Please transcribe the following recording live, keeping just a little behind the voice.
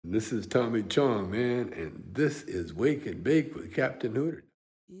And this is Tommy Chong, man, and this is Wake and Bake with Captain Hooter.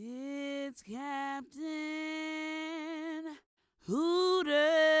 It's Captain Hooter.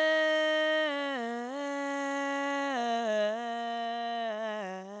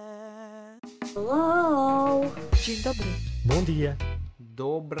 Hello. Dzień dobry. Bom dia.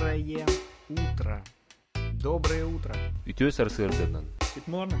 Доброе утро. Доброе утро. Good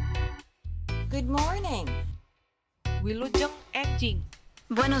morning. Good morning. Wilujeng Enjing.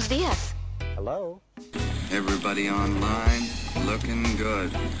 Buenos días. Hello. Everybody online looking good.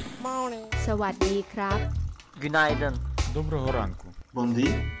 Morning. สวัสดีครับ Günaydın. Доброго ранку. Bom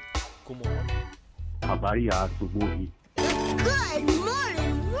dia. Kumon. Habari ya asubuhi. Good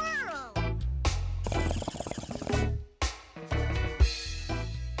morning, world.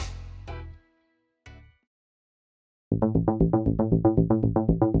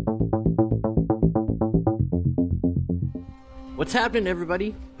 What's happening,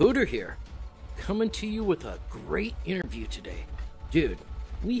 everybody? Hooter here, coming to you with a great interview today. Dude,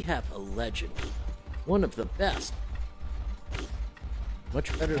 we have a legend, one of the best.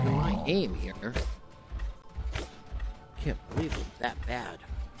 Much better than my aim here. Can't believe it's that bad.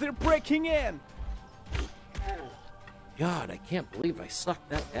 They're breaking in. God, I can't believe I sucked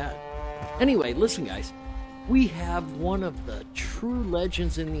that bad. Anyway, listen, guys. We have one of the true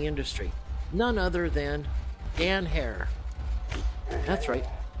legends in the industry. None other than Dan HERER. That's right.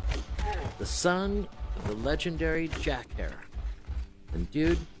 The son of the legendary Jack HERER. And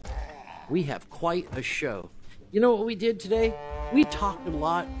dude, we have quite a show. You know what we did today? We talked a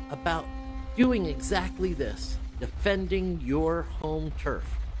lot about doing exactly this. Defending your home turf.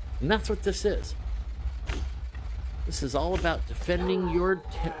 And that's what this is. This is all about defending your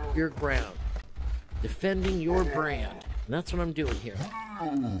ground. Defending your brand. And that's what I'm doing here.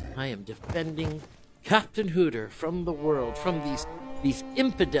 I am defending Captain Hooter from the world, from these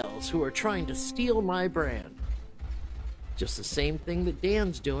infidels who are trying to steal my brand. Just the same thing that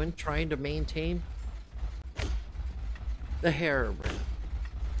Dan's doing, trying to maintain the HERER brand.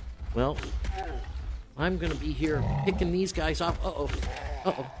 Well, I'm going to be here picking these guys off. Uh-oh.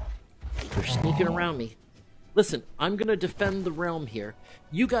 They're sneaking around me. Listen, I'm going to defend the realm here.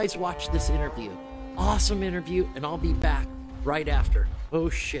 You guys watch this interview. Awesome interview, and I'll be back right after. Oh,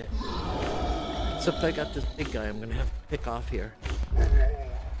 shit. Except I got this big guy I'm going to have to pick off here.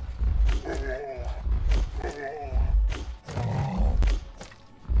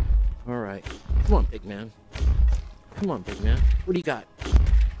 All right. Come on, big man. Come on, big man. What do you got?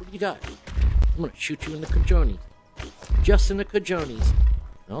 What do you got? I'm going to shoot you in the cajonies. Just in the cajonies.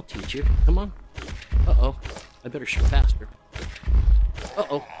 I'll teach you. Come on. Uh-oh. I better shoot faster.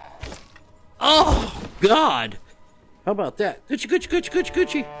 Uh-oh. Oh, God. How about that?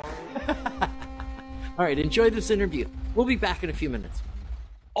 Gucci. All right, enjoy this interview. We'll be back in a few minutes.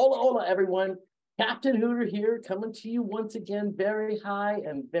 Hola, everyone. Captain Hooter here, coming to you once again, very high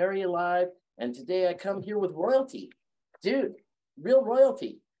and very alive. And today I come here with royalty. Dude, real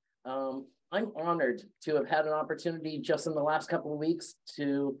royalty. I'm honored to have had an opportunity just in the last couple of weeks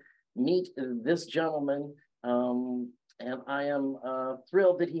to meet this gentleman. And I am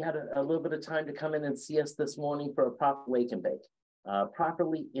thrilled that he had a little bit of time to come in and see us this morning for a proper wake and bake.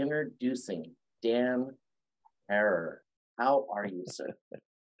 Properly introducing Dan HERER. How are you, sir?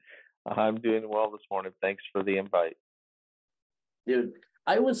 I'm doing well this morning. Thanks for the invite. Dude,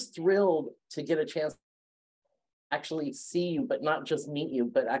 I was thrilled to get a chance to actually see you, but not just meet you,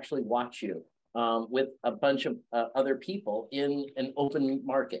 but actually watch you with a bunch of other people in an open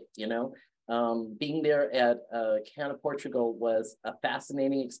market, you know? Being there at Cannes, Portugal was a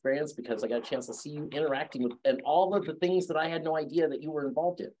fascinating experience because I got a chance to see you interacting with and all of the things that I had no idea that you were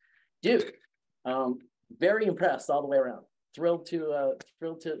involved in. Dude, very impressed all the way around. Thrilled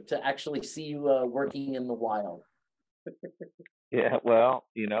to actually see you working in the wild. Yeah, well,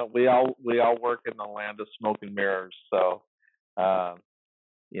 you know, we all work in the land of smoke and mirrors, so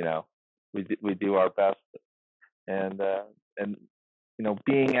you know, we do our best, and you know,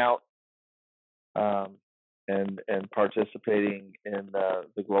 being out and participating in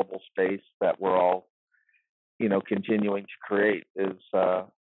the global space that we're all, you know, continuing to create is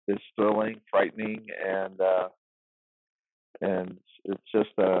thrilling, frightening, and it's just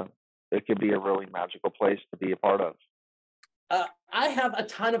it can be a really magical place to be a part of. I have a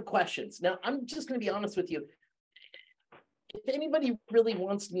ton of questions. Now, I'm just going to be honest with you. If anybody really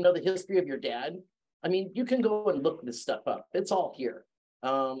wants to know the history of your dad, I mean, you can go and look this stuff up. It's all here.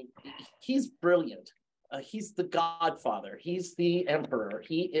 He's brilliant. He's the godfather. He's the emperor.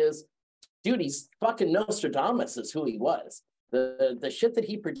 He is, dude, he's fucking Nostradamus is who he was. The shit that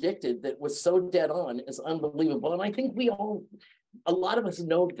he predicted that was so dead on is unbelievable. And I think we all a lot of us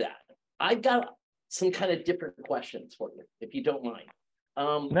know that. I've got some kind of different questions for you, if you don't mind,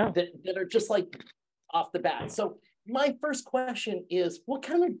 that are just like off the bat. So my first question is, what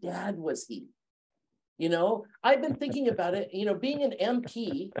kind of dad was he? You know, I've been thinking about it, you know, being an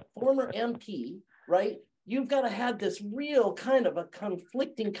MP, former MP, right? You've got to have this real kind of a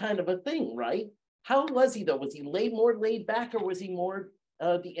conflicting kind of a thing, right? How was he though? Was he more laid back, or was he more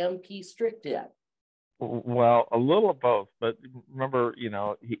the MP strict dad? Well, a little of both, but remember, you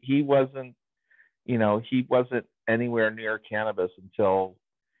know, he wasn't, you know, he wasn't anywhere near cannabis until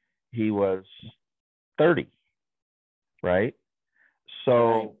he was 30, right?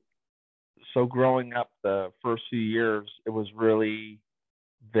 So growing up the first few years, it was really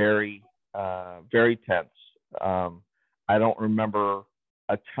very, very tense. I don't remember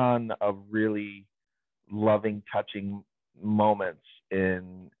a ton of really loving, touching moments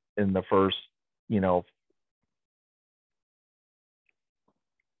in the first, you know,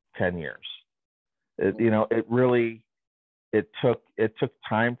 10 years. You know, it took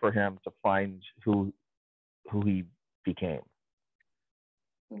time for him to find who he became.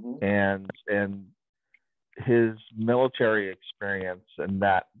 And his military experience and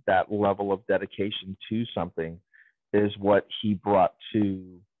that level of dedication to something is what he brought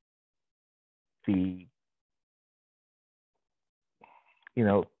to the, you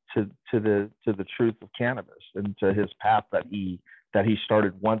know, to the truth of cannabis, and to his path that he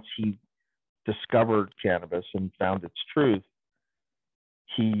started once he discovered cannabis and found its truth.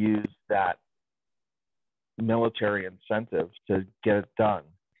 He used that military incentive to get it done.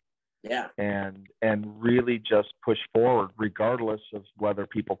 Yeah. And really just push forward, regardless of whether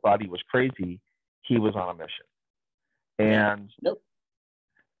people thought he was crazy. He was on a mission. And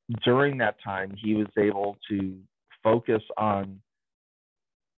during that time, he was able to focus on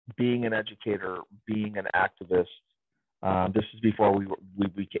being an educator, being an activist. This is before we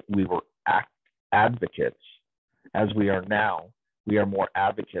were advocates, as we are now. We are more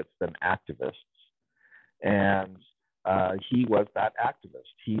advocates than activists. And he was that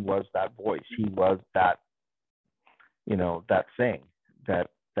activist. He was that voice. He was that, you know, that thing, that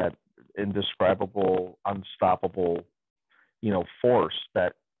indescribable, unstoppable, you know, force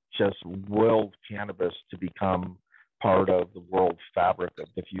that just willed cannabis to become part of the world fabric of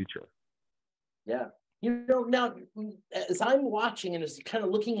the future. Yeah. You know, now, as I'm watching and as kind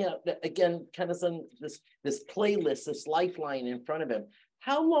of looking at, again, kind of this playlist, this lifeline in front of him,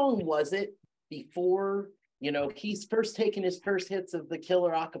 how long was it before, you know, he's first taking his first hits of the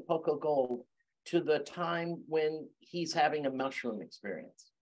killer Acapulco Gold to the time when he's having a mushroom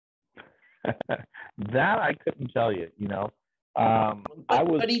experience? That I couldn't tell you, you know.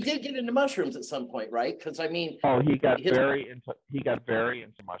 But he did get into mushrooms at some point, right? Because I mean, he got very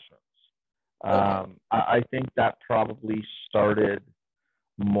into mushrooms. I think that probably started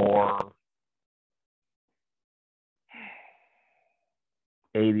more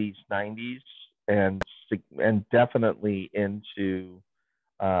 80s, 90s, and definitely into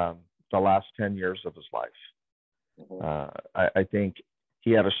the last 10 years of his life. I think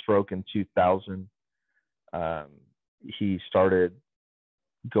he had a stroke in 2000. He started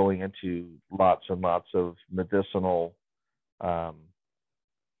going into lots and lots of medicinal,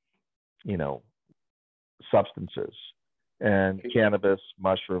 you know, substances, and cannabis,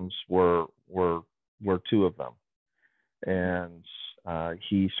 mushrooms were two of them. And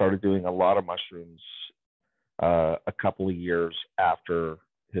he started doing a lot of mushrooms a couple of years after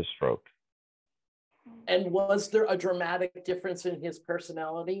his stroke. And was there a dramatic difference in his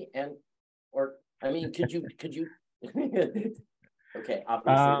personality? Or I mean, could you? Okay,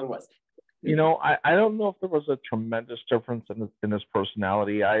 obviously there was. You know, I don't know if there was a tremendous difference in his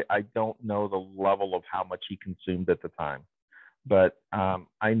personality. I don't know the level of how much he consumed at the time, but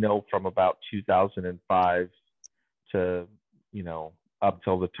I know from about 2005 to, you know, up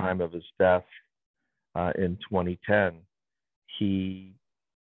till the time of his death in 2010, he,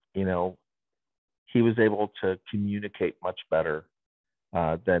 you know, he was able to communicate much better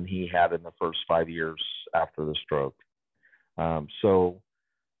than he had in the first 5 years after the stroke. So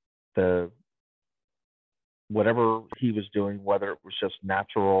whatever he was doing, whether it was just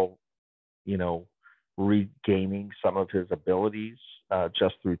natural, you know, regaining some of his abilities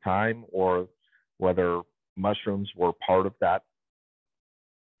just through time, or whether mushrooms were part of that,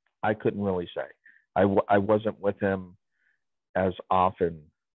 I couldn't really say. I wasn't with him as often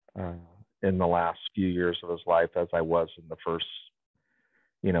in the last few years of his life as I was in the first,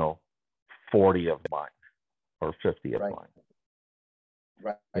 you know, 40 of mine or 50 of mine.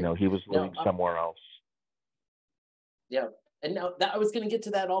 Right. You know, he was living somewhere else. Yeah. And now that I was going to get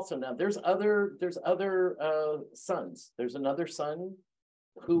to that also. Now there's other sons. There's another son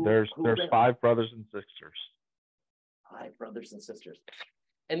who There's 5 brothers and sisters. 5 brothers and sisters.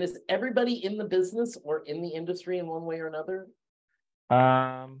 And is everybody in the business or in the industry in one way or another?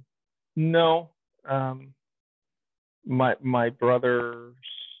 No. My brothers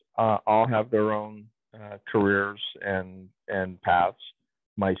all have their own careers and paths.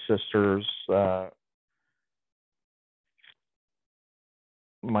 My sisters,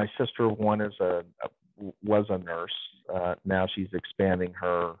 my sister, one was a nurse. Now she's expanding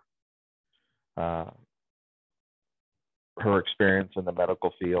her experience in the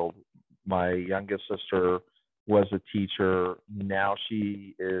medical field. My youngest sister was a teacher. Now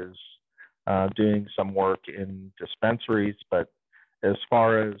she is doing some work in dispensaries. But as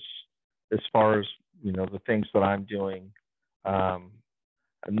far as the things that I'm doing,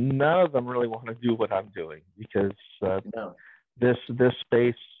 none of them really want to do what I'm doing, because No. this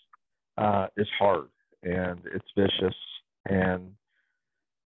space is hard and it's vicious, and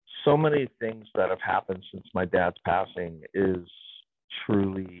so many things that have happened since my dad's passing is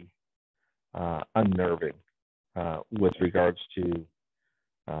truly unnerving with regards to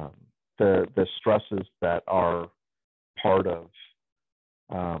the stresses that are part of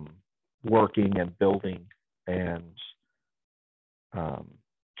working and building and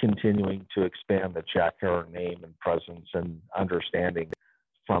continuing to expand the Jack Herer name and presence and understanding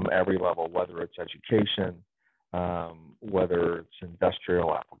from every level, whether it's education, whether it's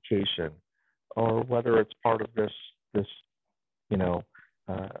industrial application, or whether it's part of this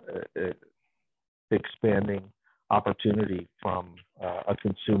expanding opportunity from a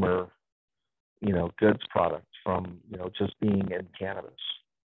consumer, goods product, from just being in cannabis.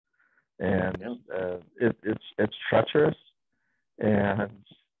 And it's treacherous, and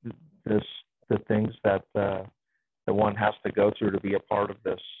the things that one has to go through to be a part of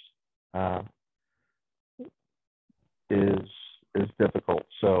this is difficult.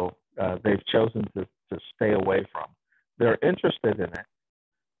 So they've chosen to stay away from. They're interested in it,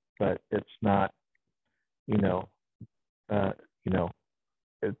 but it's not,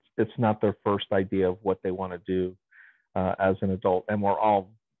 it's not their first idea of what they want to do as an adult. And we're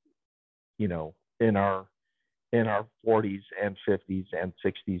all, in our 40s and 50s and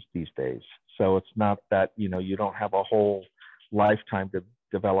 60s these days. So it's not that, you don't have a whole lifetime to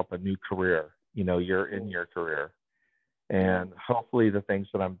develop a new career. You're in your career. And hopefully the things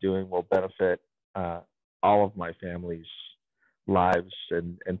that I'm doing will benefit all of my family's lives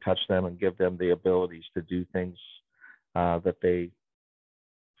and touch them and give them the abilities to do things that they,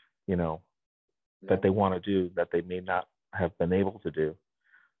 that they want to do, that they may not have been able to do.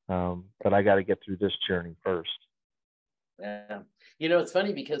 But I got to get through this journey first. Yeah. It's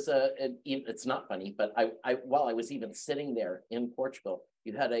funny because it's not funny, but I while I was even sitting there in Portugal,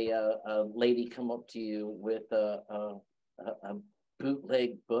 you had a lady come up to you with a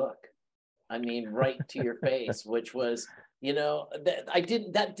bootleg book. I mean, right to your face, which was, that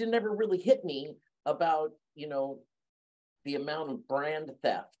didn't ever really hit me about, the amount of brand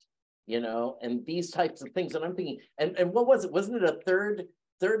theft, and these types of things. And I'm thinking, and what was it? Wasn't it a third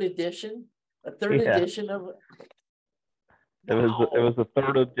edition? A third edition of it was a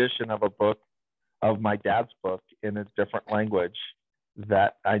third edition of a book, of my dad's book, in a different language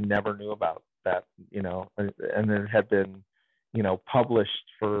that I never knew about, that, and it had been, published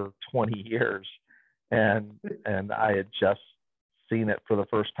for 20 years. And I had just seen it for the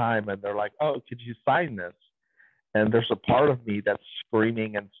first time, and they're like, "Oh, could you sign this?" And there's a part of me that's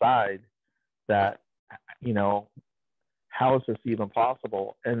screaming inside that, how is this even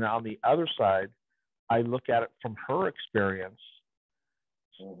possible? And on the other side, I look at it from her experience.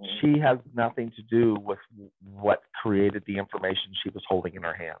 She has nothing to do with what created the information she was holding in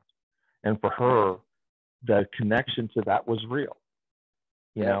her hand. And for her, the connection to that was real,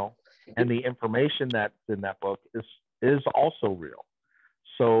 and the information that's in that book is also real.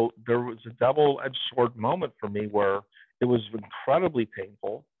 So there was a double-edged sword moment for me where it was incredibly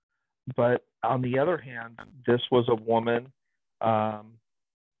painful. But on the other hand, this was a woman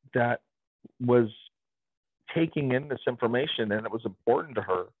that was taking in this information, and it was important to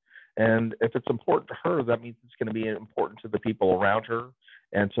her. And if it's important to her, that means it's going to be important to the people around her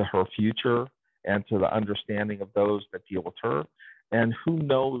and to her future and to the understanding of those that deal with her. And who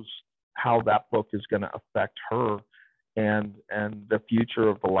knows how that book is going to affect her and the future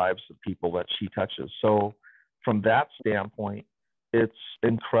of the lives of people that she touches. So from that standpoint, it's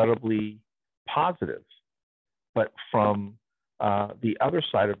incredibly positive. But from the other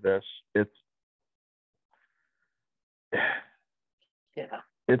side of this, it's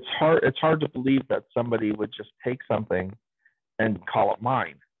hard to believe that somebody would just take something and call it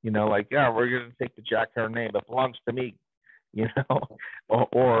mine. Like, yeah, we're going to take the Jack Herer name. It belongs to me,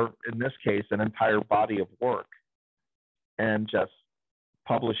 or in this case, an entire body of work, and just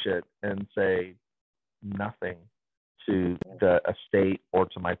publish it and say nothing to the estate or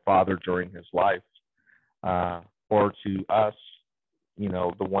to my father during his life, or to us,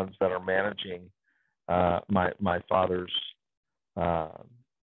 the ones that are managing my father's,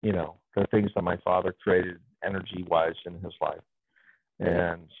 the things that my father created energy-wise in his life.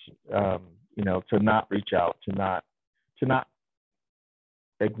 And, to not reach out, to not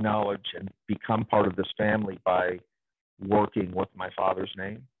acknowledge and become part of this family by working with my father's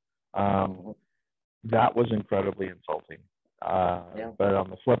name, that was incredibly insulting. But on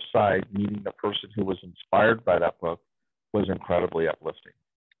the flip side, meeting the person who was inspired by that book was incredibly uplifting.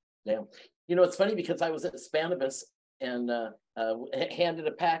 Yeah. It's funny because I was at Spanibus and handed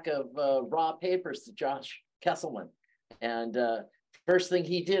a pack of raw papers to Josh Kesselman. And first thing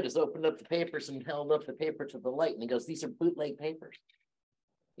he did is opened up the papers and held up the paper to the light. And he goes, "These are bootleg papers."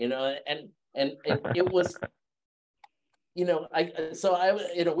 And it was, I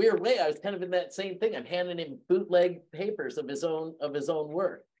in a weird way, I was kind of in that same thing. I'm handing him bootleg papers of his own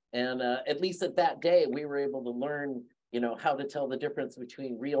work. And at least at that day, we were able to learn, how to tell the difference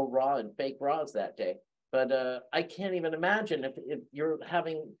between real raw and fake raws that day. But I can't even imagine if you're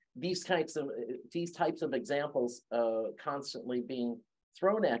having these types of examples constantly being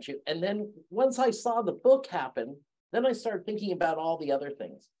thrown at you. And then once I saw the book happen, then I started thinking about all the other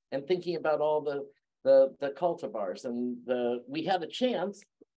things and thinking about all the cultivars. And we had a chance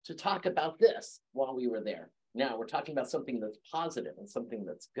to talk about this while we were there. Now we're talking about something that's positive and something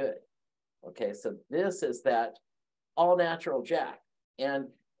that's good. Okay, so this is that all natural Jack. And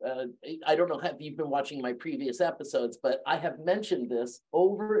I don't know if you've been watching my previous episodes, but I have mentioned this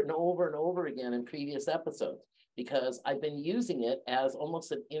over and over and over again in previous episodes because I've been using it as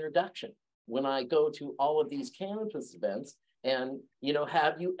almost an introduction when I go to all of these cannabis events. And,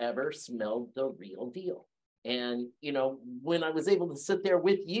 have you ever smelled the real deal? And, when I was able to sit there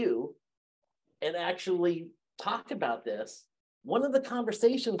with you and actually talk about this, one of the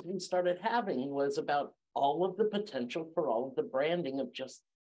conversations we started having was about all of the potential for all of the branding of just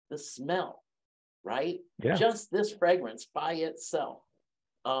the smell, right? Yeah. Just this fragrance by itself.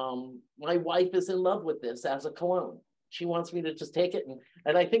 My wife is in love with this as a cologne. She wants me to just take it,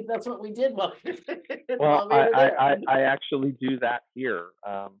 and I think that's what we did. Well, I actually do that here.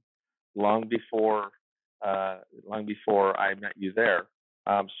 Long before I met you there,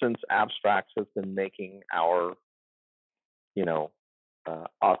 since Abstracts has been making our,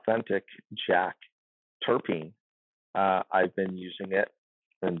 authentic Jack terpene, I've been using it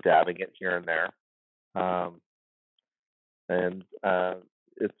and dabbing it here and there, and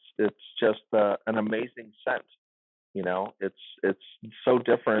it's just an amazing scent. It's so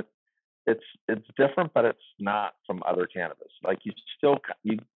different. It's different, but it's not from other cannabis. Like you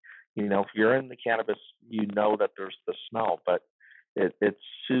if you're in the cannabis, that there's the smell, but it's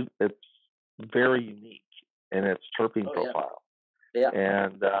very unique in its terpene profile. Yeah.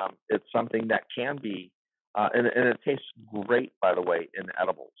 And it's something that can be, and it tastes great, by the way, in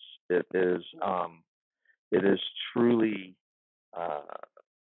edibles. It is truly,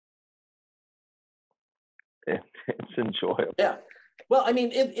 it's enjoyable. Yeah. Well, I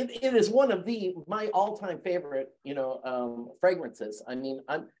mean, it is one of my all-time favorite, fragrances. I mean,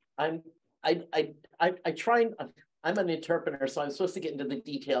 I try. I'm an interpreter, so I'm supposed to get into the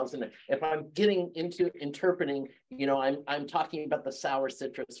details. And if I'm getting into interpreting, I'm talking about the sour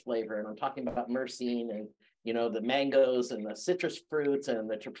citrus flavor, and I'm talking about myrcene and the mangoes and the citrus fruits and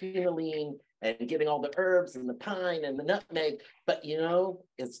the terpenoline and getting all the herbs and the pine and the nutmeg. But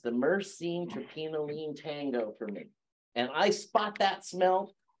it's the myrcene terpenoline tango for me. And I spot that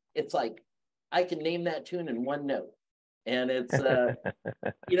smell. It's like I can name that tune in one note, and it's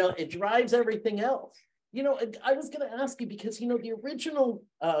it drives everything else. I was going to ask you because the original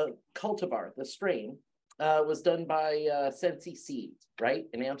cultivar, the strain, was done by Sensi Seeds, right,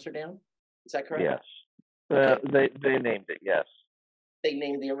 in Amsterdam. Is that correct? Yes. Okay. They named it. Yes. They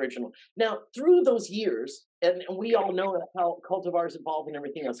named the original. Now, through those years, and we all know how cultivars evolve and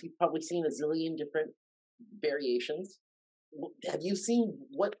everything else. You've probably seen a zillion different variations. Have you seen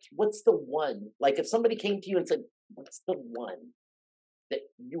what's the one? Like if somebody came to you and said, "What's the one that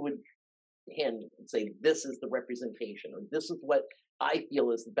you would hand me and say this is the representation, or this is what I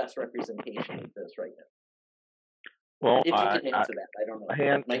feel is the best representation of this right now"? Well, if you can answer that, I don't know.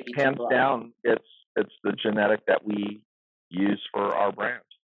 Hands down, it's the genetic that we use for our brand.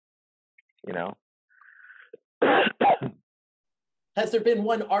 Has there been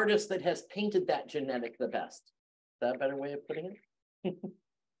one artist that has painted that genetic the best? that a better way of putting it?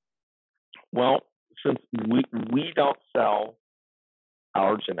 Well, since we don't sell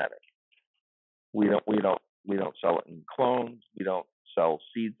our genetic, we don't sell it in clones. We don't sell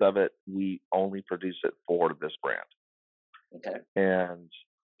seeds of it. We only produce it for this brand. Okay. And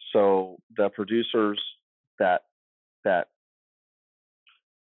so the producers that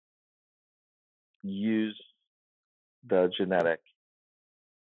use the genetic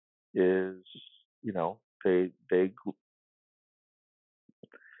is,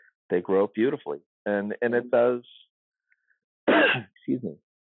 they grow beautifully, and it does. Excuse me.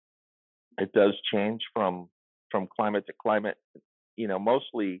 It does change from climate to climate.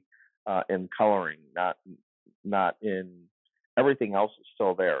 Mostly in coloring, not in everything else is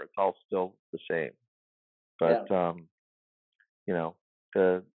still there. It's all still the same. But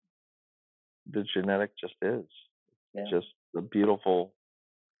the genetic just is just a beautiful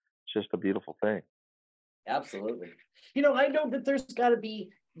thing. Absolutely. I know that there's got to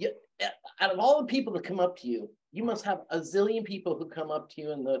be, out of all the people that come up to you, you must have a zillion people who come up to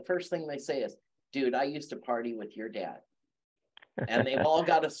you, and the first thing they say is, dude, I used to party with your dad. And they've all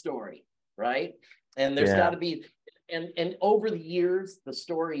got a story, right? And there's got to be, and over the years, the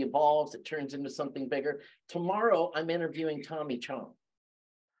story evolves. It turns into something bigger. Tomorrow, I'm interviewing Tommy Chong.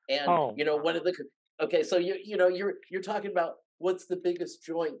 And, one of the, okay, so you're talking about what's the biggest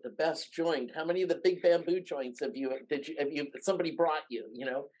joint, the best joint? How many of the big bamboo joints have somebody brought you,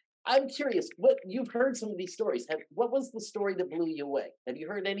 I'm curious, what you've heard some of these stories. What was the story that blew you away? Have you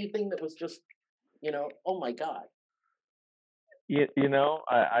heard anything that was just, oh my God?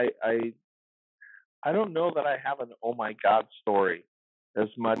 I don't know that I have an oh my God story as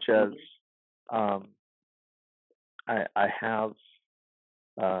much as I have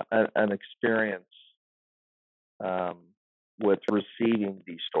an experience with receiving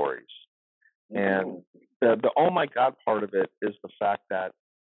these stories. And the oh my God part of it is the fact that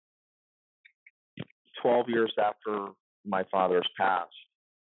 12 years after my father's passed,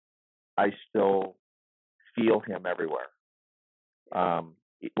 I still feel him everywhere.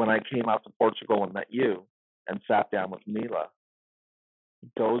 When I came out to Portugal and met you and sat down with Mila,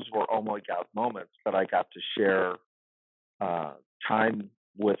 those were oh my God moments that I got to share time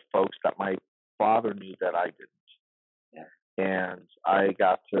with folks that my father knew that I didn't. Yeah. And I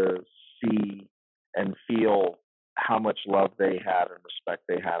got to see and feel how much love they had and respect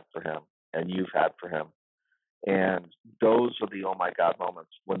they had for him and you've had for him. And those are the oh my God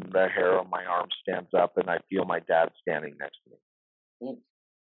moments when the hair on my arm stands up and I feel my dad standing next to me.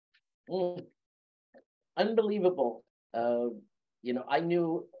 Unbelievable. I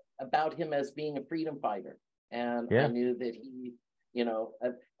knew about him as being a freedom fighter, and I knew that he,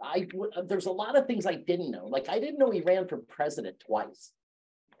 there's a lot of things I didn't know. Like I didn't know he ran for president twice.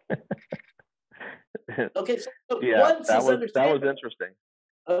 Okay, so once that was interesting.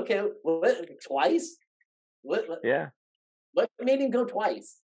 Okay, twice? What? Yeah. What made him go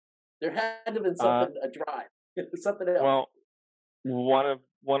twice? There had to have been something, a drive, something else. Well,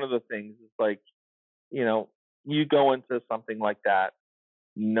 one of the things is like, you go into something like that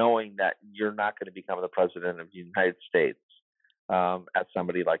knowing that you're not going to become the president of the United States as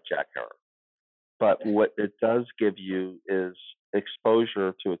somebody like Jack Herer. But what it does give you is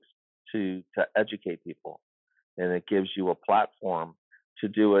exposure to educate people, and it gives you a platform to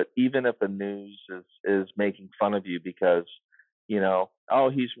do it, even if the news is making fun of you because, oh,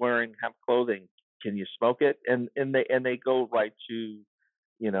 he's wearing hemp clothing. Can you smoke it? And they go right to,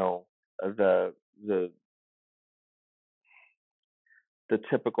 the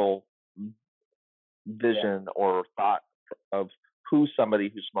typical vision or thought of who somebody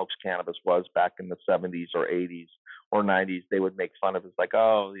who smokes cannabis was back in the 70s or 80s or 90s. They would make fun of it like,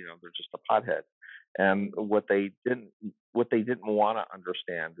 oh, they're just a pothead. And what they didn't want to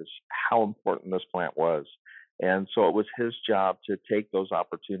understand is how important this plant was. And so it was his job to take those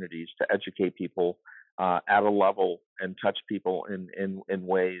opportunities to educate people at a level and touch people in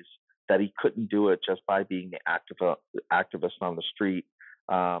ways that he couldn't do it just by being the activist on the street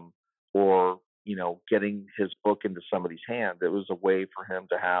or getting his book into somebody's hand. It was a way for him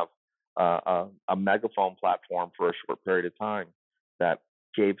to have a megaphone platform for a short period of time that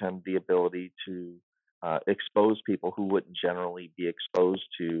gave him the ability to expose people who wouldn't generally be exposed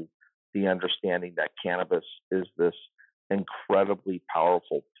to the understanding that cannabis is this incredibly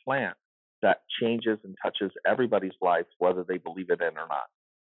powerful plant that changes and touches everybody's life, whether they believe it in or not.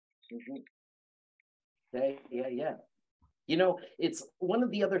 Yeah. It's one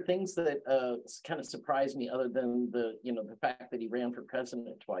of the other things that kind of surprised me, other than the fact that he ran for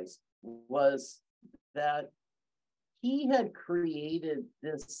president twice, was that he had created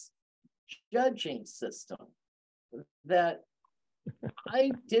this judging system that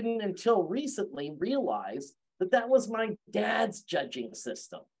I didn't until recently realize that that was my dad's judging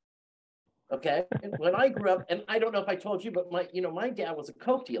system. Okay, and when I grew up, and I don't know if I told you, but my dad was a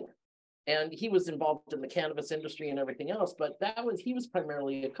coke dealer, and he was involved in the cannabis industry and everything else. But he was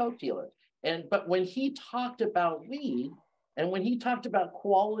primarily a coke dealer. But when he talked about weed, and when he talked about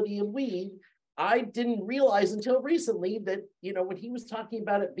quality of weed, I didn't realize until recently that when he was talking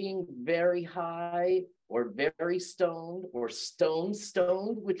about it being very high or very stoned or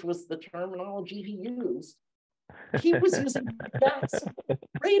stoned, which was the terminology he used, he was using that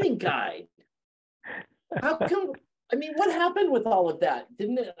rating guide. How come? I mean, what happened with all of that?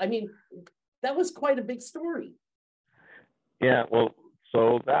 Didn't it? I mean, that was quite a big story. Yeah, well,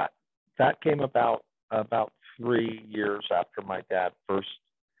 so that came about 3 years after my dad first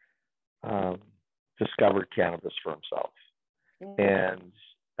discovered cannabis for himself. And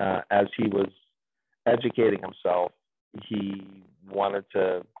as he was educating himself, he wanted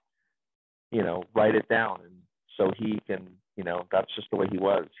to, write it down. And so he can, that's just the way he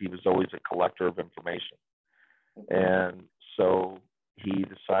was. He was always a collector of information. And so he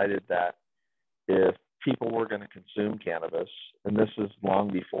decided that if people were going to consume cannabis, and this is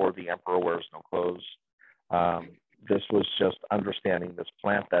long before the emperor wears no clothes, this was just understanding this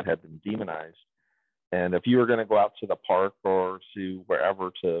plant that had been demonized. And if you were going to go out to the park or to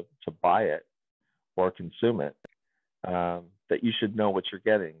wherever to buy it or consume it, that you should know what you're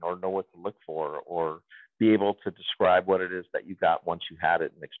getting or know what to look for or be able to describe what it is that you got once you had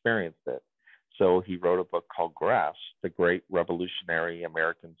it and experienced it. So he wrote a book called Grass, The Great Revolutionary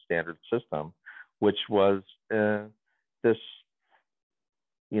American Standard System, which was this,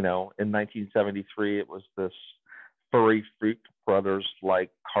 in 1973, it was this furry freak brothers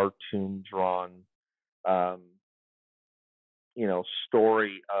like cartoon drawn,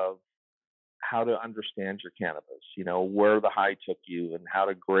 story of how to understand your cannabis, where the high took you and how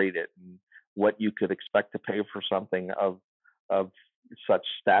to grade it and what you could expect to pay for something of such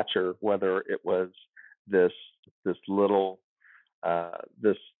stature, whether it was this little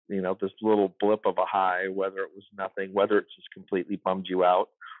this little blip of a high, whether it was nothing, whether it just completely bummed you out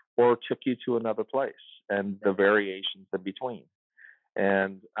or took you to another place, and the variations in between.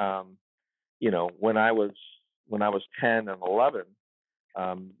 And when I was 10 and 11,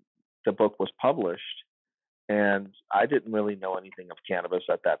 the book was published, and I didn't really know anything of cannabis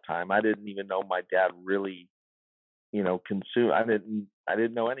at that time. I didn't even know my dad really, consumed. I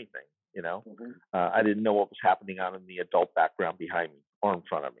didn't know anything. I didn't know what was happening on in the adult background behind me or in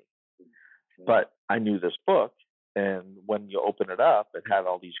front of me. But I knew this book, and when you open it up, it had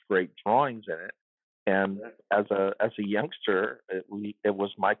all these great drawings in it. And as a youngster, it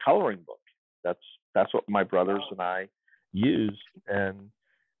was my coloring book. That's what my brothers and I used, and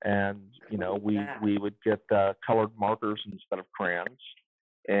we would get colored markers instead of crayons,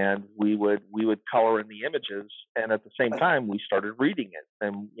 and we would color in the images, and at the same time we started reading it,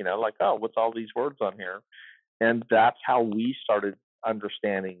 and like, oh, what's all these words on here? And that's how we started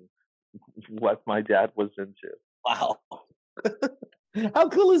understanding what my dad was into. Wow. How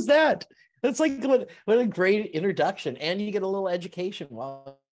cool is that? That's like what a great introduction, and you get a little education.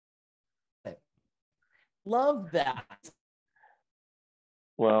 Wow. Love that.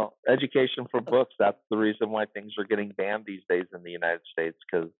 Well, education for books, that's the reason why things are getting banned these days in the United States,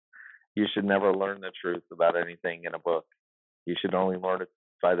 because you should never learn the truth about anything in a book. You should only learn it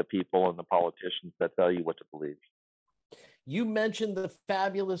by the people and the politicians that tell you what to believe. You mentioned the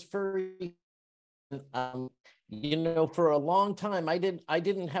fabulous furry. For a long time, I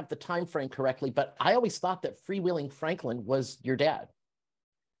didn't have the time frame correctly, but I always thought that Freewheeling Franklin was your dad.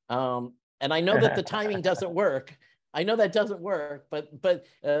 And I know that the timing doesn't work. I know that doesn't work, but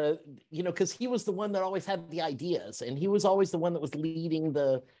because he was the one that always had the ideas, and he was always the one that was leading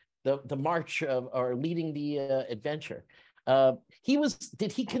the march or leading the adventure.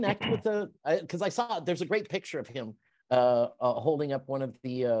 Did he connect with because I saw there's a great picture of him holding up one of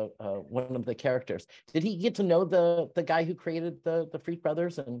the characters. Did he get to know the guy who created the Freak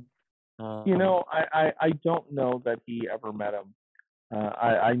Brothers? And I don't know that he ever met him.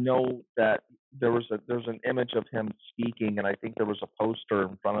 I know that there's an image of him speaking, and I think there was a poster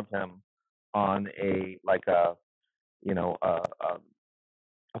in front of him on a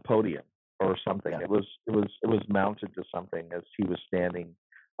podium or something. Yeah. It was mounted to something as he was standing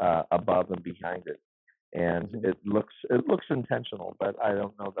above and behind it, and mm-hmm. it looks intentional, but I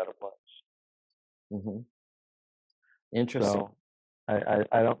don't know that it was. Mm-hmm. Interesting. So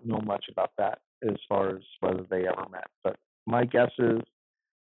I don't know much about that as far as whether they ever met, but my guess is,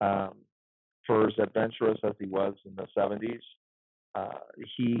 for as adventurous as he was in the 70s,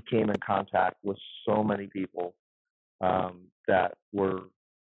 he came in contact with so many people that were,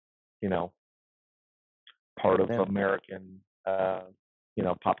 you know, part of American,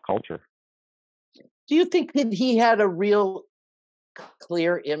 pop culture. Do you think that he had a real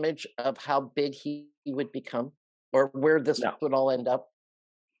clear image of how big he would become, or where this would all end up?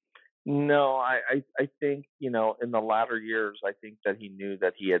 No, I think, in the latter years, I think that he knew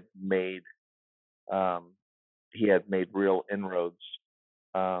that he had made real inroads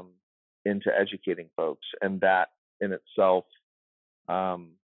into educating folks, and that in itself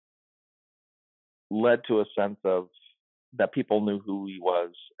led to a sense of that people knew who he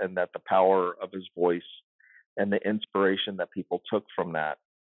was, and that the power of his voice and the inspiration that people took from that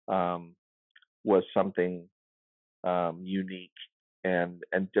was something unique and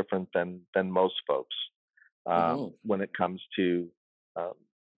different than most folks when it comes to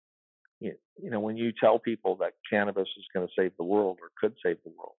when you tell people that cannabis is going to save the world or could save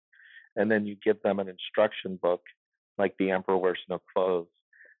the world, and then you give them an instruction book like The Emperor Wears No Clothes,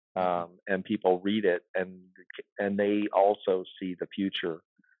 and people read it, and they also see the future,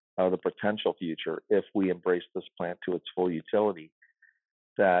 the potential future, if we embrace this plant to its full utility.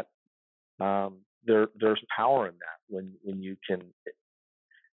 That there's power in that when you can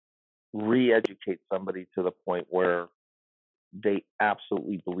re-educate somebody to the point where they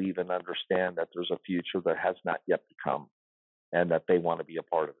absolutely believe and understand that there's a future that has not yet become, and that they want to be a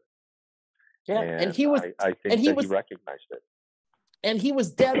part of it. Yeah, and he was. I think he recognized it. And he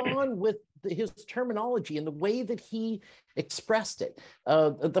was dead on with his terminology and the way that he expressed it.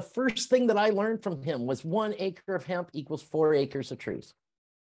 The first thing that I learned from him was 1 acre of hemp equals 4 acres of trees.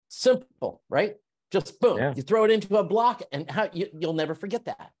 Simple, right? Just boom. Yeah. You throw it into a block, and you'll never forget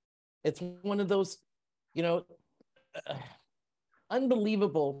that. It's one of those,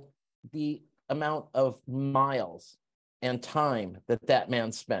 unbelievable, the amount of miles and time that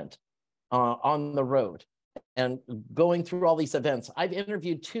man spent on the road and going through all these events. I've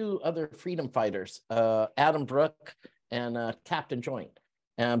interviewed 2 other freedom fighters, Adam Brook and Captain Joint,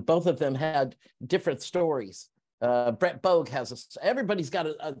 and both of them had different stories. Brett Bogue has everybody's got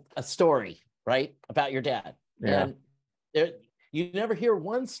a story, right, about your dad. Yeah. And you never hear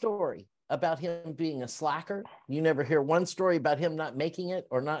one story about him being a slacker. You never hear one story about him not making it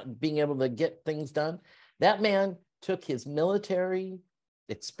or not being able to get things done. That man took his military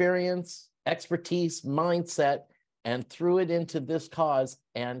experience, expertise, mindset, and threw it into this cause,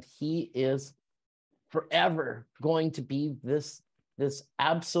 and he is forever going to be this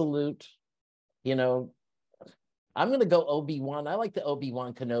absolute, I'm going to go Obi-Wan. I like the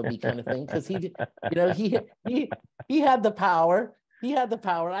Obi-Wan Kenobi kind of thing, because he had the power. He had the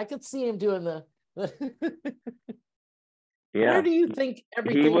power. I could see him doing the. Yeah. Where do you think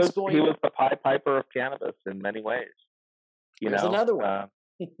everything's going? He was the Pied Piper of cannabis in many ways. There's another one.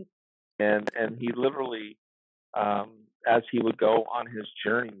 And he literally, as he would go on his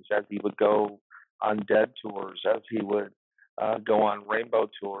journeys, as he would go on Dead tours, as he would go on Rainbow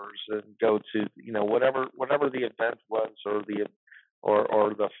tours, and go to whatever the event was, or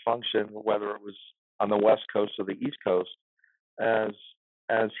the function, whether it was on the West Coast or the East Coast,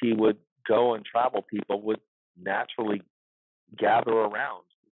 as he would go and travel, people would naturally gather around,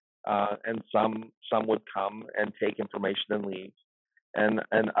 and some would come and take information and leave, and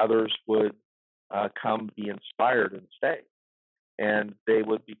others would come, be inspired, and stay, and they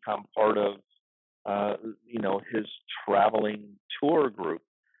would become part of his traveling tour group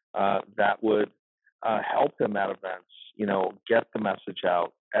that would help him at events, get the message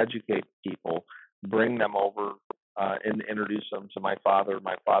out, educate people, bring them over, and introduce them to my father.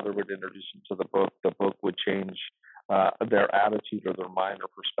 My father would introduce them to the book. The book would change their attitude or their mind or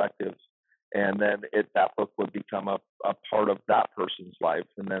perspective. And then that book would become a part of that person's life.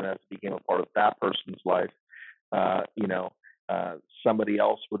 And then as it became a part of that person's life, somebody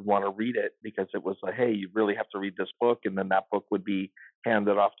else would want to read it, because it was like, hey, you really have to read this book. And then that book would be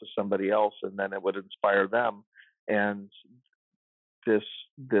handed off to somebody else, and then it would inspire them. And this,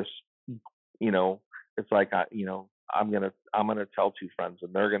 it's like, I'm gonna tell 2 friends,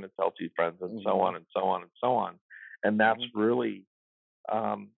 and they're gonna tell 2 friends, and so on and so on and so on. And that's really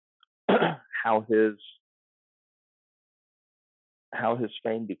how his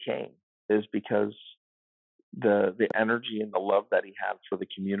fame became, is because the energy and the love that he had for the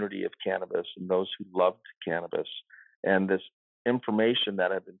community of cannabis and those who loved cannabis, and this information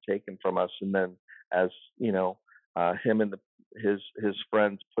that had been taken from us, and then as him and his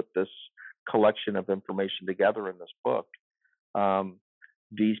friends put this collection of information together in this book,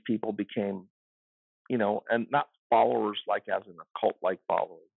 these people became, and not followers like as in a cult like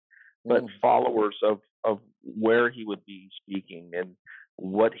following, but followers of where he would be speaking, and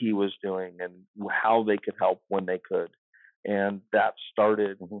what he was doing and how they could help when they could. And that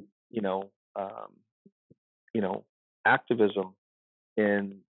started, you know, um, activism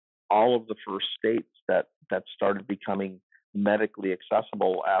in all of the first states that started becoming medically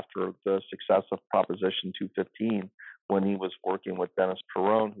accessible after the success of Proposition 215, when he was working with Dennis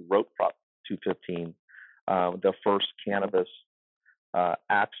Perone, who wrote Prop 215, the first cannabis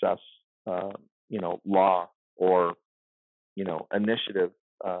access, law or initiative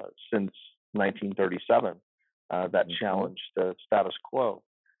since 1937 that challenged the status quo.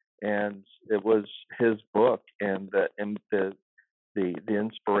 And it was his book and the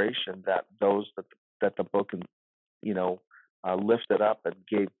inspiration that the book lifted up and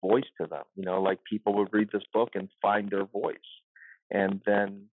gave voice to them. Like people would read this book and find their voice, and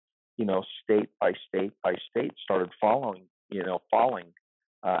then state by state started falling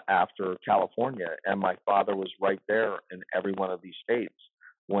after California. And my father was right there in every one of these states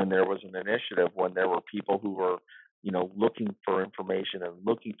when there was an initiative, when there were people who were looking for information and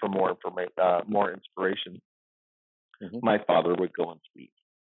looking for more inspiration. My father would go and speak.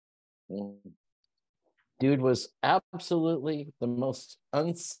 Dude was absolutely the most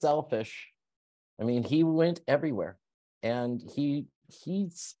unselfish. I mean, he went everywhere, and he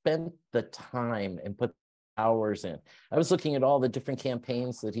spent the time and put hours in. I was looking at all the different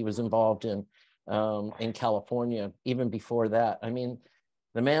campaigns that he was involved in California, even before that. I mean,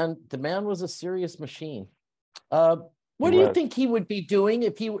 the man was a serious machine. What do you think he would be doing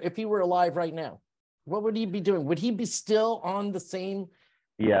if he were alive right now? What would he be doing? Would he be still on the same?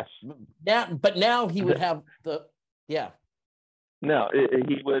 Yes. Now he would have the. No,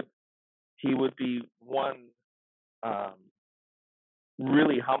 he would be one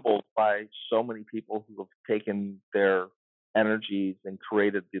really humbled by so many people who have taken their energies and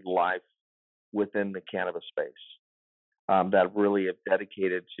created the life within the cannabis space, that really have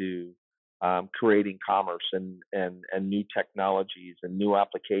dedicated to creating commerce and new technologies and new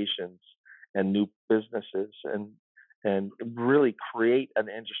applications and new businesses and really create an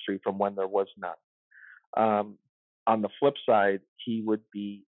industry from when there was none. On the flip side, he would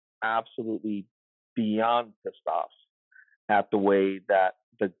be absolutely beyond pissed off at the way that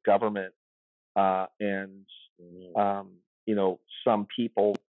the government and some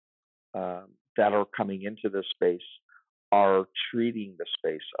people that are coming into this space are treating the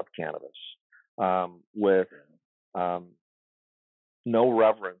space of cannabis with no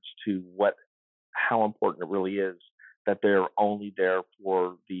reverence to how important it really is, that they're only there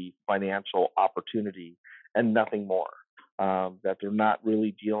for the financial opportunity and nothing more, that they're not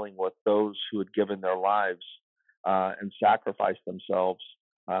really dealing with those who had given their lives and sacrificed themselves,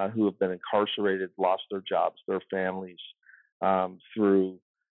 who have been incarcerated, lost their jobs, their families, through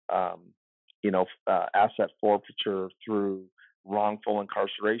asset forfeiture, through wrongful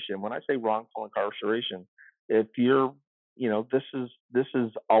incarceration. When I say wrongful incarceration, if you're this has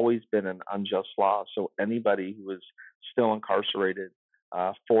always been an unjust law. So anybody who is still incarcerated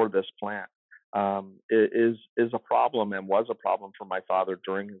for this plant is a problem, and was a problem for my father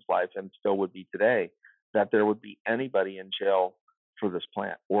during his life, and still would be today, that there would be anybody in jail for this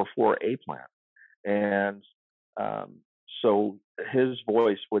plant or for a plant. And so his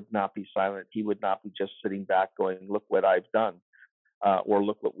voice would not be silent. He would not be just sitting back going, look what I've done, or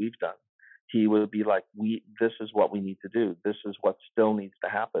look what we've done. He would be like, this is what we need to do. This is what still needs to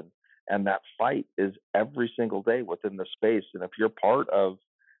happen. And that fight is every single day within the space. And if you're part of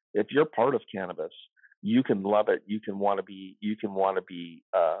cannabis, you can love it. You can want to be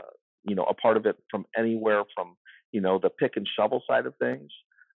a part of it from anywhere from, the pick and shovel side of things,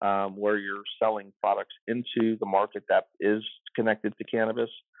 where you're selling products into the market that is connected to cannabis,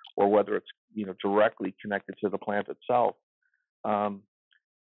 or whether it's, directly connected to the plant itself.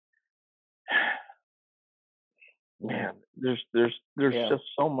 Man, there's just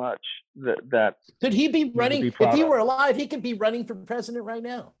so much that could he be running? If he were alive, he could be running for president right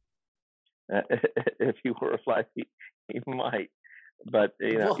now. If he were alive, he might. But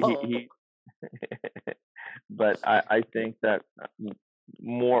he but I think that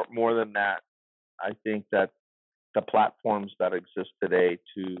more than that, I think that the platforms that exist today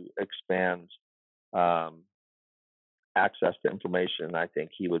to expand access to information, I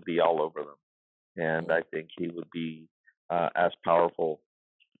think he would be all over them. And I think he would be as powerful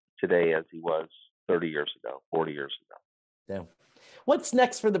today as he was 30 years ago, 40 years ago. Yeah. What's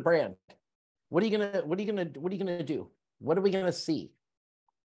next for the brand? What are you gonna do? What are we gonna see?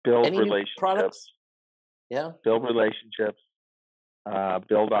 Build Any relationships. Products? Yeah. Build relationships.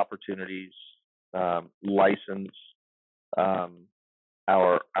 Build opportunities. License our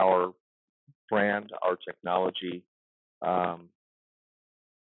brand, our technology.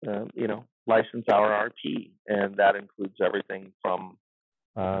 license our RT, and that includes everything from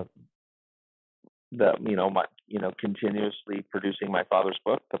continuously producing my father's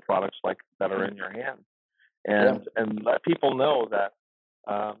book to products like that are in your hand, and let people know that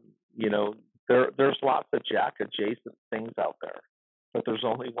there's lots of Jack adjacent things out there, but there's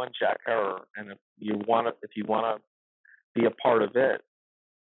only one Jack HERER, and if you want to be a part of it,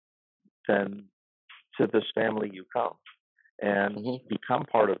 then to this family you come and become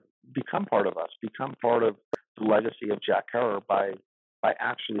part of us, become part of the legacy of Jack HERER by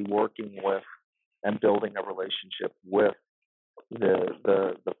actually working with and building a relationship with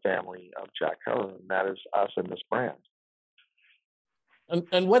the family of Jack HERER, and that is us and this brand.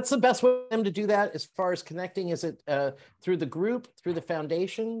 And what's the best way for them to do that as far as connecting? Is it through the group, through the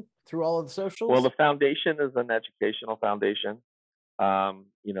foundation, through all of the socials? Well, the foundation is an educational foundation.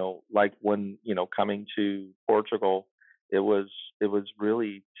 Like when coming to Portugal, it was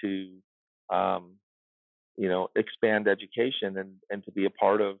really to expand education and to be a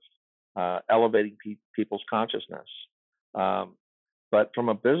part of elevating people's consciousness. But from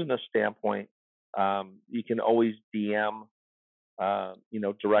a business standpoint, you can always DM,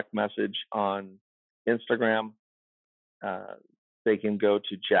 direct message on Instagram. They can go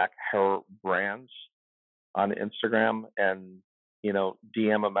to Jack HERER Brands on Instagram and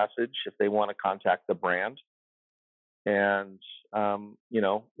DM a message if they want to contact the brand. And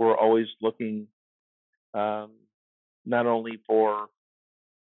we're always looking not only for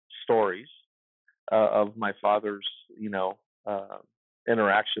stories of my father's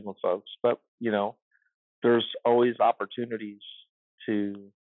interaction with folks, but there's always opportunities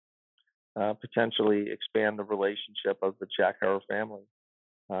to potentially expand the relationship of the Jack HERER family,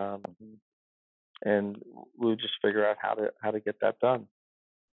 and we'll just figure out how to get that done.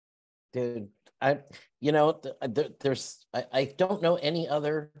 Dude, I don't know any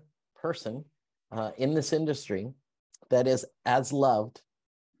other person in this industry that is as loved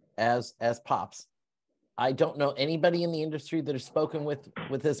as Pops. I don't know anybody in the industry that has spoken with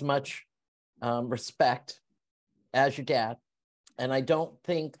as much respect as your dad, and I don't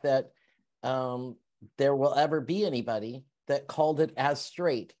think that there will ever be anybody that called it as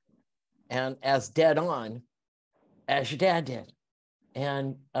straight and as dead on as your dad did.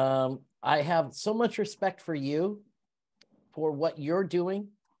 And I have so much respect for you, for what you're doing.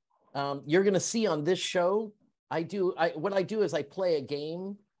 You're going to see on this show, what I do is I play a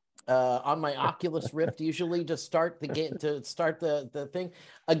game on my Oculus Rift, usually to start the game, to start the thing,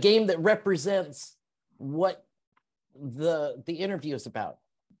 a game that represents what the interview is about.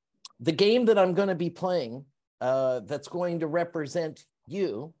 The game that I'm going to be playing, that's going to represent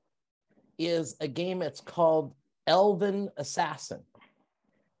you, is a game that's called Elven Assassin.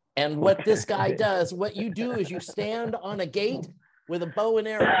 And what this guy does, what you do is you stand on a gate with a bow and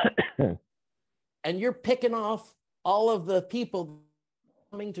arrow, and you're picking off all of the people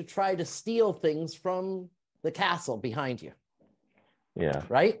coming to try to steal things from the castle behind you. Yeah.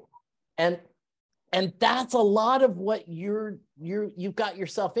 Right? And that's a lot of what you've got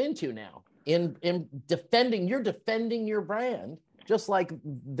yourself into now in defending. You're defending your brand, just like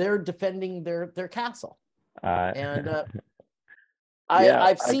they're defending their castle. And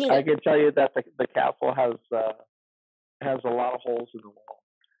I've seen. I can tell you that the castle has a lot of holes in the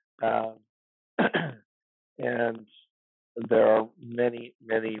wall, and there are many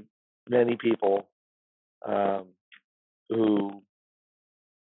people who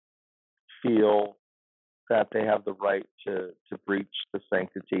feel that they have the right to breach the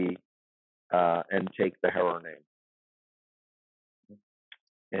sanctity and take the HERER name.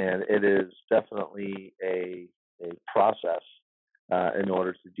 And it is definitely a process in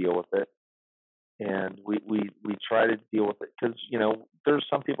order to deal with it. And we try to deal with it because, there's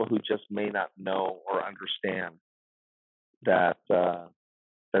some people who just may not know or understand that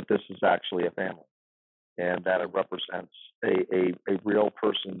this is actually a family, and that it represents a real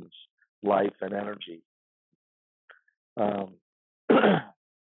person's life and energy.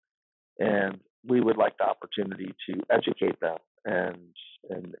 And we would like the opportunity to educate them and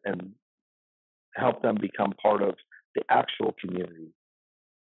help them become part of the actual community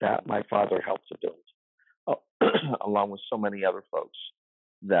that my father helped to build, along with so many other folks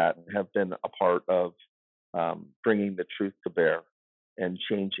that have been a part of bringing the truth to bear and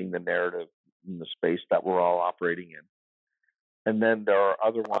changing the narrative in the space that we're all operating in. And then there are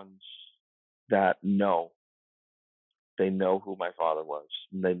other ones that they know who my father was,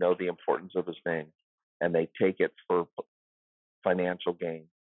 and they know the importance of his name, and they take it for financial gain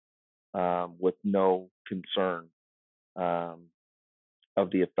with no concern of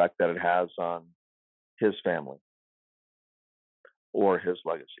the effect that it has on his family. or his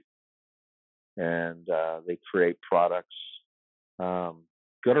legacy. And they create products,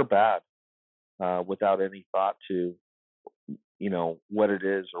 good or bad, without any thought to, what it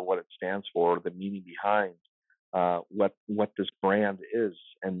is or what it stands for, the meaning behind what this brand is,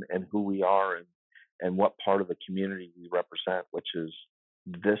 and who we are, and what part of the community we represent, which is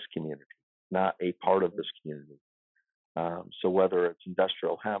this community, not a part of this community. So whether it's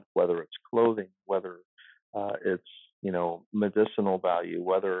industrial hemp, whether it's clothing, whether it's medicinal value,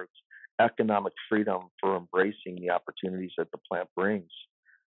 whether it's economic freedom for embracing the opportunities that the plant brings,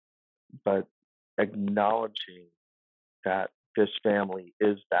 but acknowledging that this family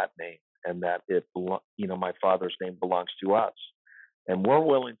is that name, and that my father's name belongs to us, and we're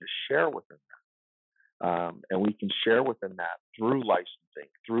willing to share within that, and we can share within that through licensing,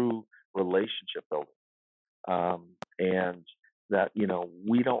 through relationship building, and that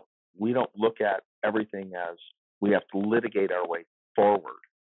we don't look at everything as we have to litigate our way forward,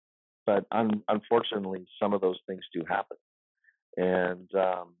 but unfortunately, some of those things do happen, and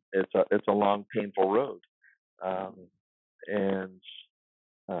it's a long, painful road. And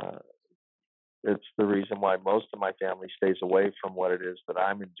it's the reason why most of my family stays away from what it is that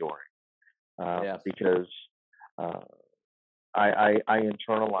I'm enjoying, because I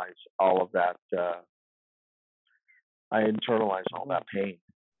internalize all of that. I internalize all that pain.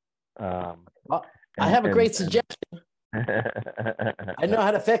 Well, I have a great suggestion. I know how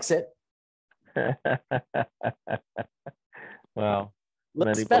to fix it. Well,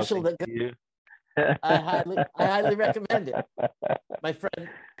 looks special. I highly recommend it. My friend,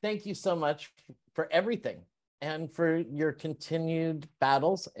 thank you so much for everything and for your continued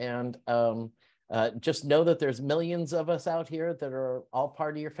battles. And just know that there's millions of us out here that are all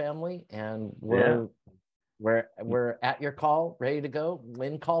part of your family, and we're at your call, ready to go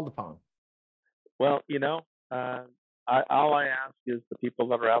when called upon. Well, all I ask is the people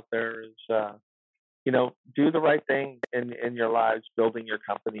that are out there is, do the right thing in your lives, building your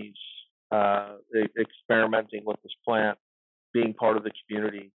companies, experimenting with this plant, being part of the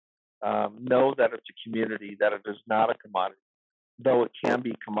community. Know that it's a community, that it is not a commodity, though it can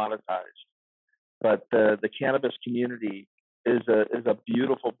be commoditized. But the cannabis community is a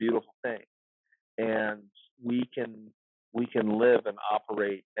beautiful, beautiful thing, and we can live and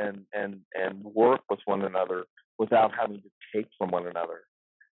operate and work with one another without having to take from one another.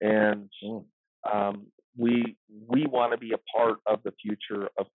 And we want to be a part of the future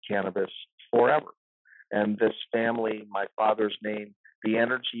of cannabis forever. And this family, my father's name, the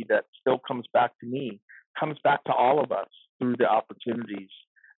energy that still comes back to me, comes back to all of us through the opportunities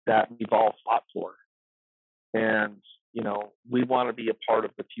that we've all fought for. And, we want to be a part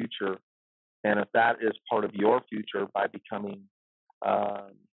of the future. And if that is part of your future by becoming,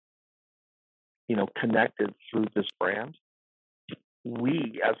 connected through this brand,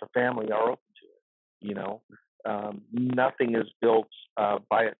 we as a family are open to it. Nothing is built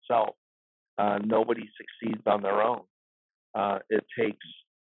by itself. Nobody succeeds on their own. It takes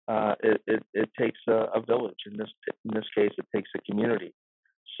a village. In this case, it takes a community.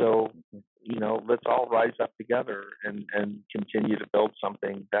 So, let's all rise up together and continue to build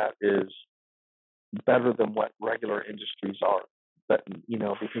something that is better than what regular industries are. But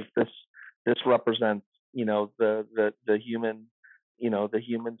because this represents the human the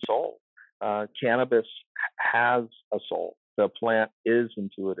human soul. Cannabis has a soul. The plant is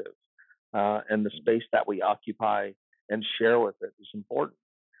intuitive, and the space that we occupy and share with it is important.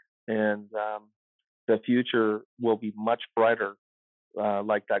 And the future will be much brighter,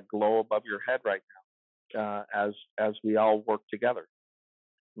 like that glow above your head right now, as we all work together.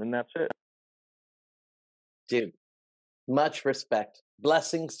 And that's it. Dude, much respect.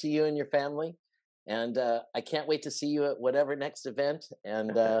 Blessings to you and your family. And I can't wait to see you at whatever next event.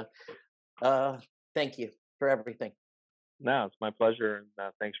 And thank you for everything. No, it's my pleasure.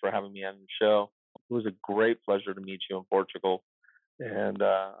 And thanks for having me on the show. It was a great pleasure to meet you in Portugal. And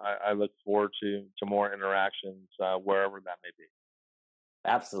I look forward to more interactions wherever that may be.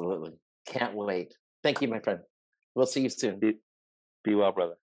 Absolutely. Can't wait. Thank you, my friend. We'll see you soon. Be well,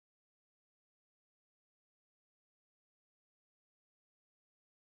 brother.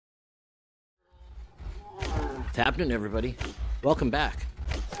 What's happening, everybody? Welcome back.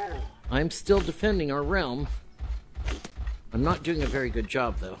 I'm still defending our realm. I'm not doing a very good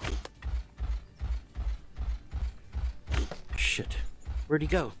job, though. Shit. Where'd he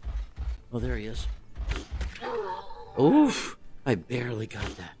go? Oh, there he is. Oof. I barely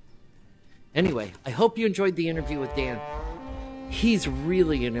got that. Anyway, I hope you enjoyed the interview with Dan. He's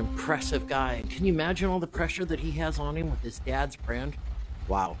really an impressive guy. Can you imagine all the pressure that he has on him with his dad's brand?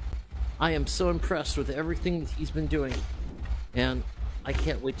 Wow. I am so impressed with everything that he's been doing. And I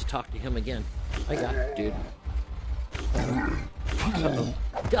can't wait to talk to him again. I got it, dude. Uh-oh.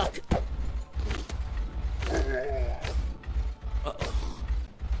 Duck! Uh-oh.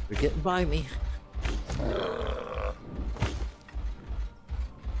 They're getting by me.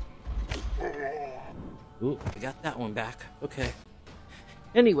 Ooh, I got that one back. Okay.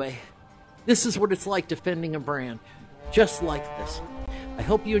 Anyway, this is what it's like defending a brand. Just like this. I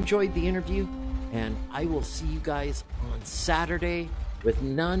hope you enjoyed the interview, and I will see you guys on Saturday with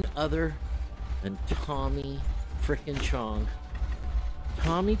none other than Tommy frickin' Chong.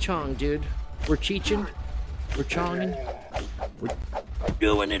 Tommy Chong, dude. We're teaching. We're chonging. We're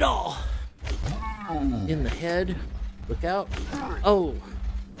doing it all. In the head. Look out. Oh.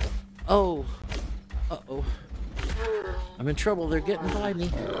 Oh. Uh-oh. I'm in trouble. They're getting by me.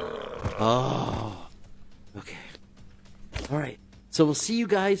 Oh. Okay. All right. So we'll see you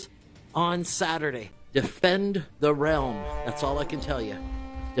guys on Saturday. Defend the realm. That's all I can tell you.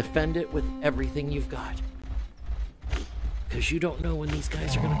 Defend it with everything you've got. Because you don't know when these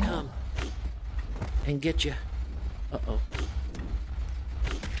guys are going to come and get you. Uh-oh.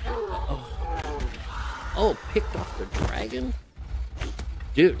 Uh-oh. Oh, picked off the dragon?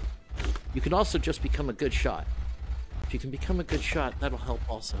 Dude, you can also just become a good shot. If you can become a good shot, that'll help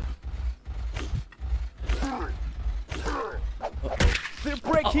also. Uh-oh. They're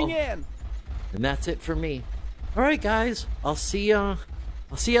breaking in. And that's it for me. All right, guys. I'll see you on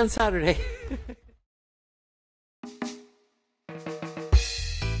Saturday.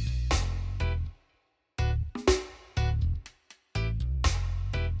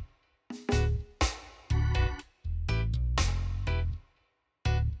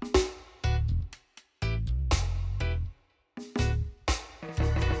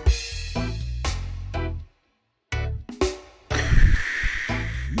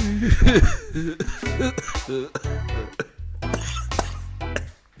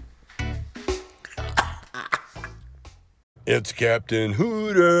 It's Captain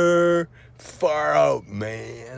Hooter. Far out, man.